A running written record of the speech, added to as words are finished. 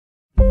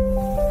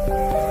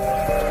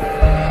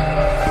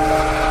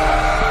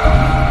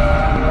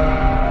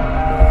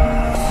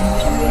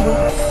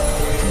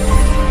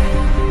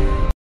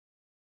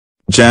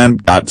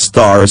Jannat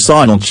star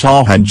Sonal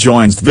Chauhan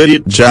joins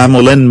Vidyut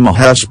Jammwal in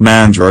Mahesh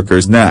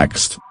Manjrekar's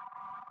Next.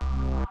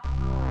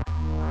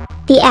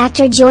 The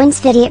actor joins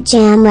Vidyut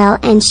Jammwal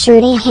and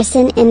Shruti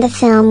Haasan in the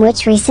film,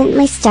 which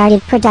recently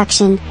started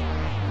production.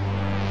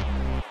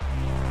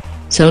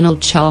 Sonal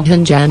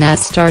Chauhan. Jannat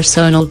star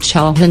Sonal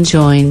Chauhan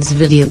joins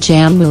Vidyut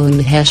Jammwal in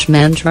Mahesh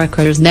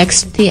Manjrekar's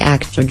Next. The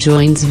actor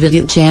joins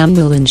Vidyut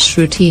Jammwal and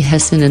Shruti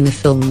Haasan in the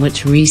film,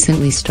 which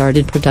recently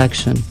started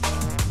production.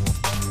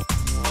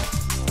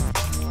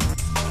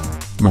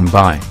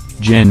 Mumbai,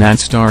 Jannat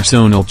star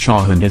Sonal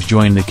Chauhan has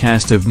joined the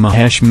cast of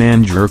Mahesh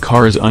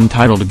Manjrekar's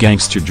untitled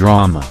gangster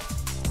drama.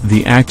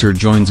 The actor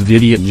joins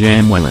Vidyut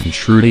Jammwal and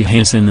Shruti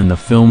Haasan in the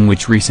film,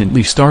 which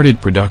recently started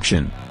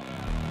production.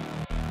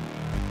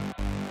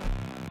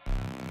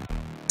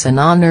 It's an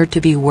honor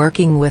to be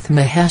working with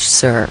Mahesh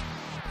sir.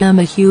 I'm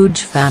a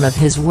huge fan of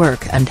his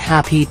work and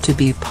happy to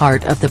be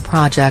part of the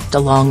project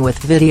along with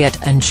Vidyut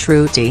and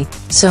Shruti,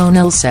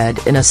 Sonal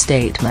said in a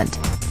statement.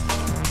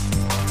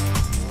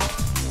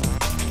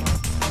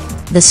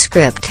 The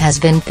script has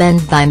been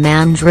penned by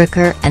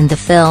Manjrekar and the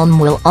film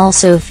will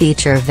also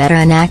feature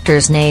veteran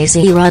actors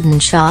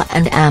Naseeruddin Shah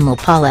and Amal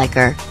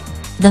Palekar.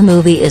 The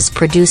movie is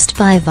produced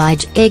by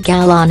Vidyut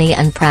Jammwal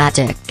and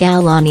Pratik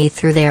Galani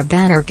through their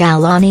banner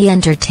Galani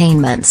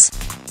Entertainments.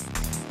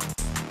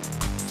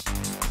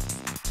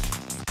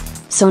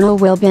 Sonal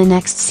will be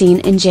next seen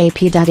in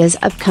J.P. Dutta's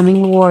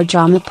upcoming war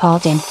drama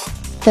Paltan.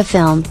 The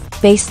film,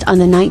 based on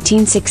the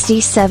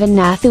 1967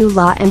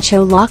 Nathula and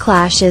Chola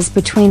clashes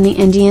between the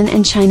Indian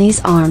and Chinese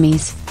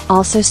armies,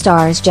 also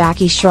stars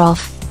Jackie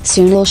Shroff,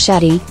 Sunil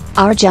Shetty,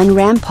 Arjun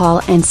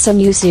Rampal and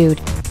Samu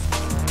Sood.